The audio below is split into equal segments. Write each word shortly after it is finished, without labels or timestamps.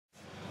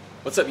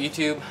What's up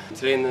YouTube?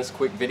 Today in this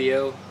quick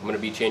video I'm going to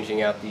be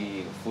changing out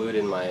the fluid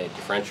in my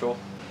differential.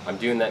 I'm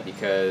doing that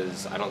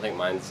because I don't think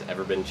mine's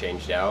ever been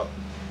changed out,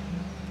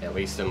 at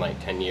least in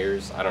like 10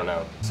 years, I don't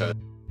know. So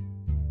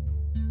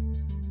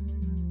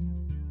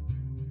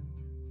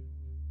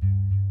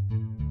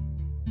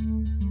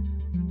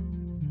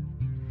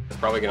it's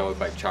probably going to look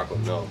like chocolate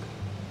milk,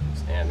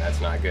 and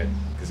that's not good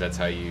because that's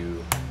how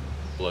you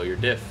blow your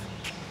diff.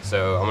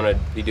 So I'm going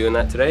to be doing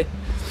that today,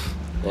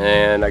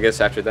 and I guess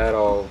after that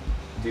I'll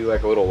do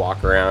like a little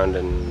walk around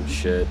and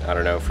shit, I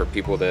don't know, for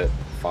people that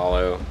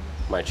follow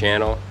my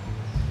channel.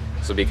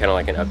 This will be kind of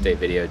like an update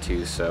video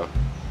too. So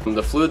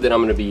the fluid that I'm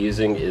going to be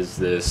using is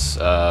this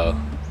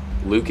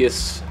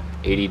Lucas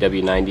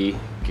 80W90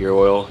 gear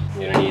oil.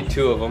 You're going to need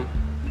 2 of them.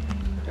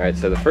 Alright,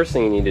 so the first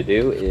thing you need to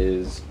do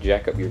is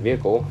jack up your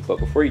vehicle, but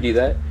before you do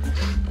that,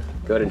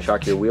 go ahead and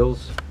chalk your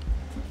wheels.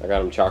 I got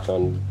them chalked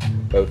on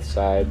both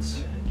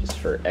sides just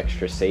for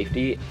extra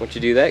safety. Once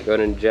you do that, go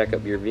ahead and jack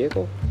up your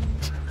vehicle.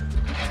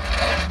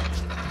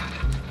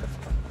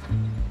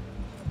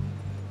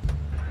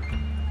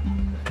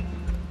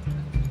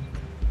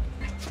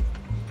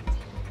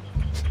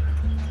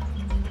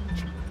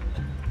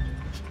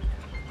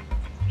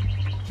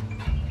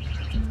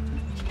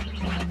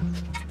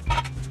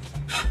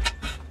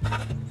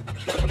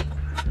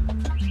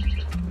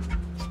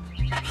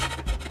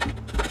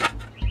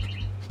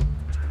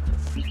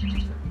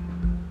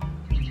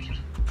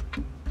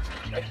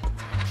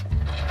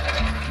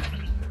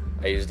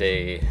 I used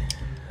a,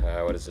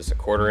 what is this, a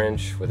 1/4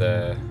 inch with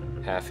a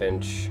 1/2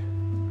 inch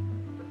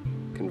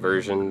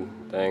conversion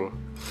thing,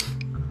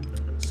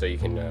 so you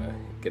can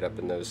get up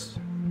in those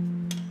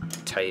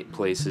tight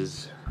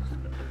places.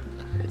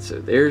 Alright,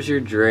 so there's your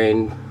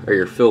drain, or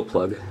your fill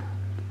plug.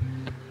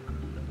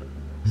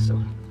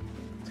 So,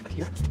 let's go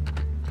here.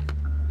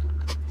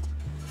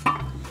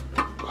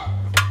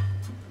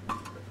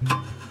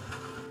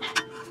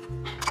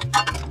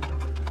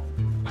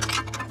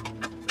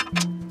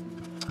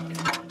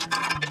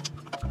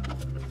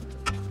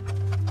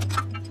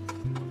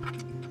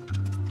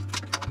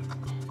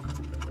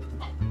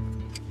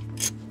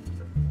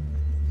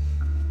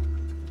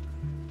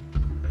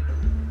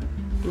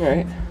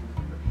 Alright,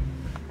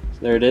 so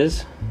there it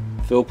is,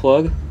 fill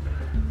plug.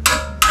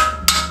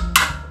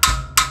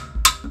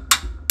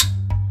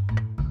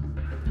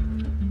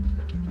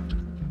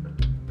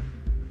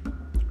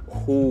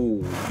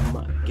 Oh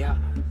my god.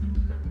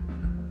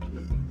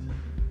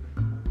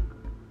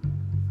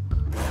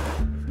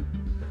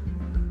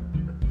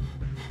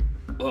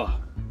 Ugh,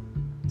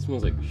 it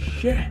smells like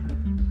shit.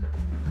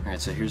 Alright,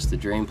 so here's the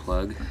drain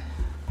plug.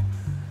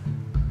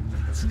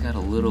 It's got a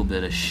little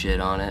bit of shit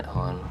on it.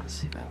 Hold on, let's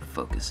see if I can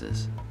focus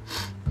this.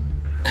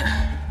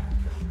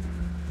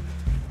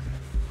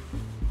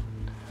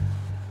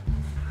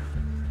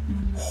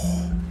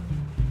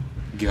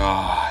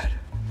 God.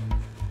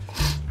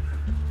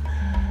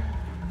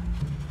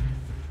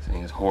 This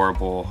thing is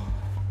horrible.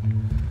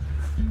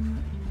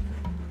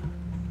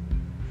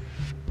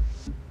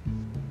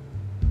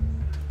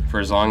 For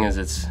as long as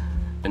it's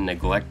been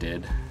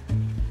neglected,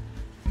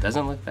 it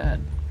doesn't look bad.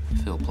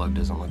 The fill plug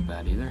doesn't look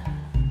bad either.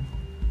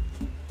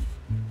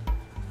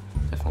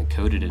 Definitely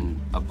coated in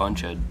a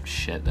bunch of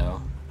shit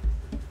though.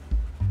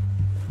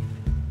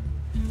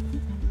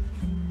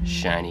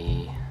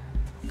 Shiny.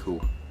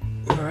 Cool.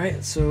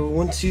 Alright, so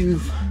once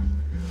you've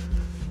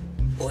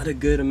let a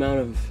good amount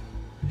of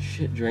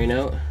shit drain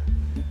out,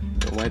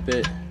 wipe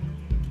it,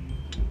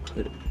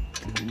 put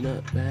the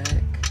nut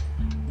back.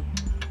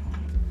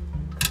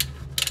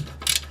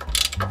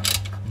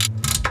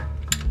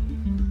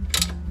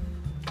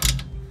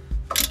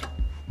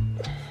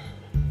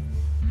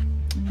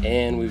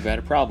 And we've got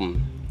a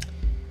problem.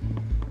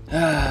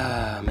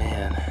 Ah,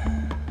 man.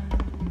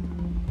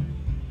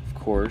 Of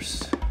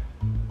course,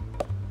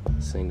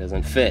 this thing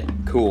doesn't fit.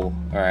 Cool.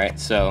 Alright,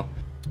 so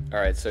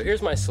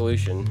here's my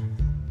solution.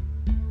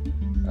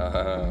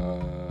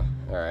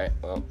 Alright,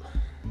 well,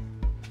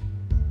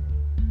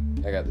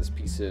 I got this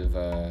piece of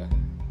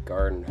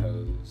garden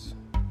hose.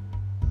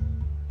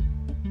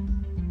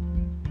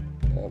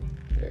 Oh,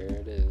 there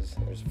it is.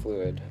 There's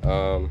fluid.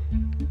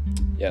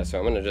 Yeah, so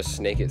I'm gonna just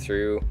snake it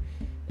through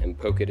and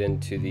poke it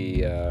into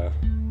the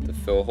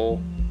fill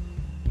hole.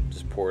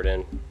 Just pour it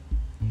in.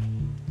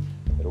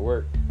 It'll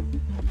work.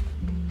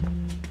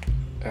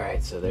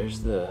 Alright, so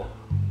there's the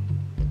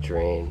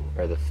drain,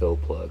 or the fill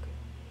plug.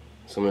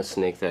 So I'm gonna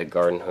snake that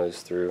garden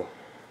hose through.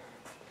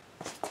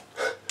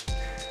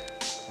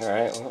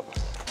 Alright, well,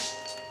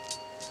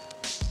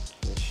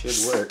 it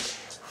should work.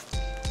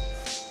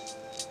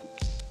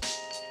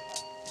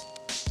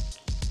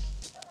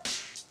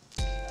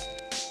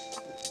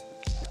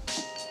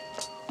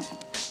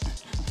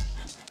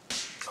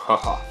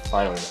 Haha,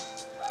 finally.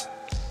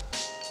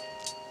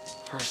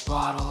 First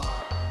bottle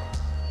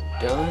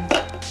done.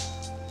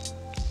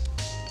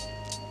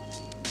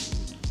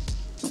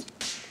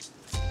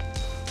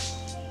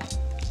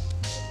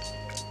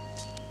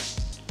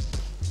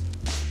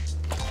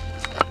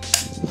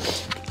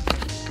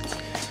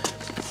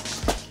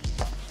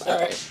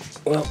 Alright,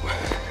 well,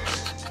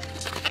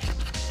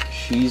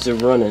 she's a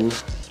running.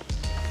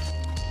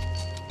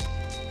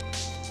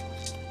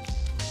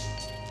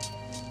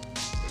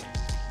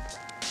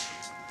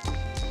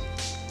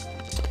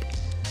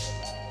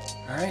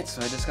 Alright,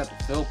 so I just got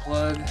the fill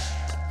plug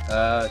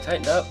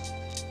tightened up.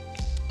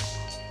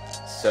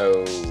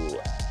 So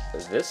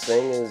this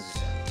thing is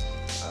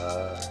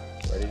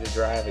ready to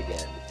drive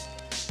again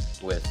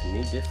with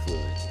new diff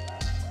fluid.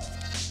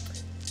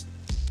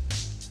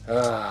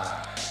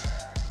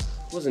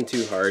 Wasn't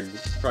too hard.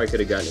 Probably could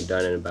have gotten it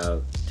done in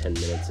about 10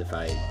 minutes if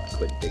I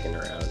quit digging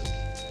around.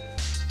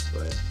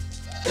 But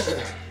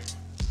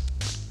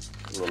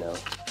you know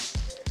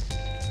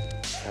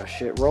how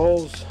shit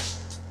rolls.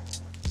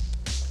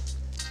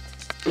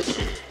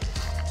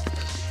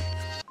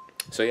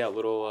 So yeah, a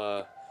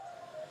little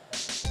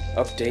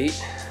update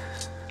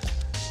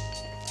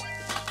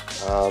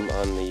on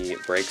the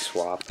brake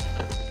swap.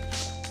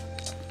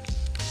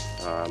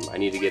 I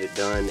need to get it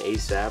done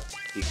ASAP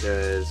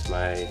because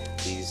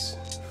these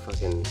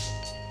fucking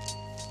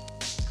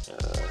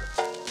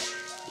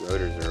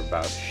rotors are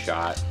about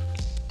shot.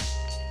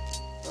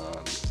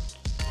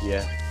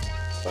 Yeah,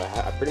 so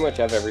I pretty much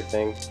have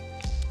everything.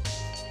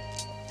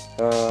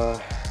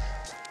 Oh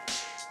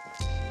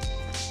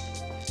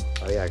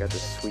yeah, I got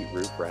this sweet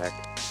roof rack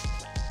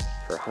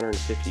for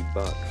 150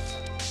 bucks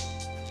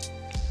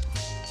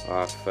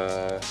off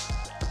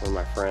one of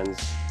my friends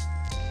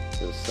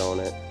who was selling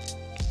it.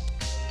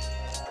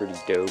 It's pretty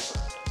dope.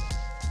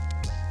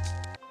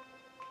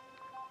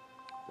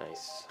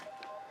 Nice.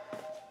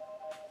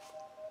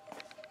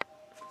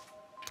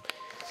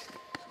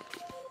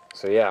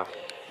 So yeah,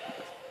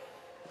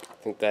 I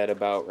think that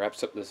about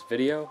wraps up this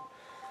video.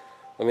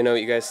 Let me know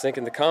what you guys think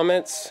in the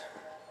comments.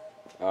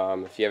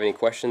 If you have any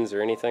questions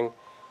or anything,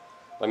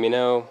 let me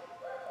know.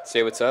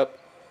 Say what's up,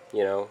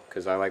 you know,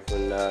 because I like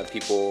when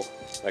people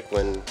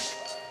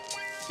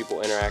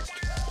interact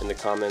in the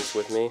comments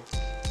with me.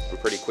 I'm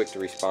pretty quick to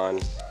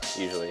respond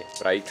usually,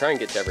 but I try and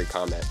get to every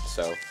comment.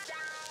 So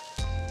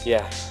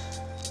yeah,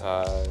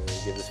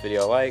 give this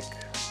video a like,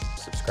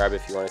 subscribe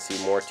if you want to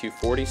see more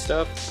 240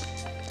 stuff,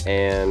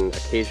 and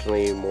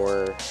occasionally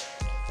more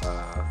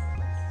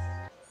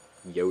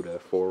Yoda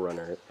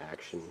Forerunner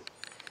action.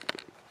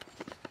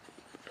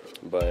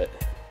 But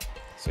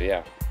so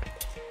yeah,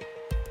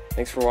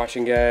 thanks for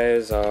watching,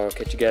 guys. I'll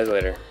catch you guys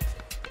later.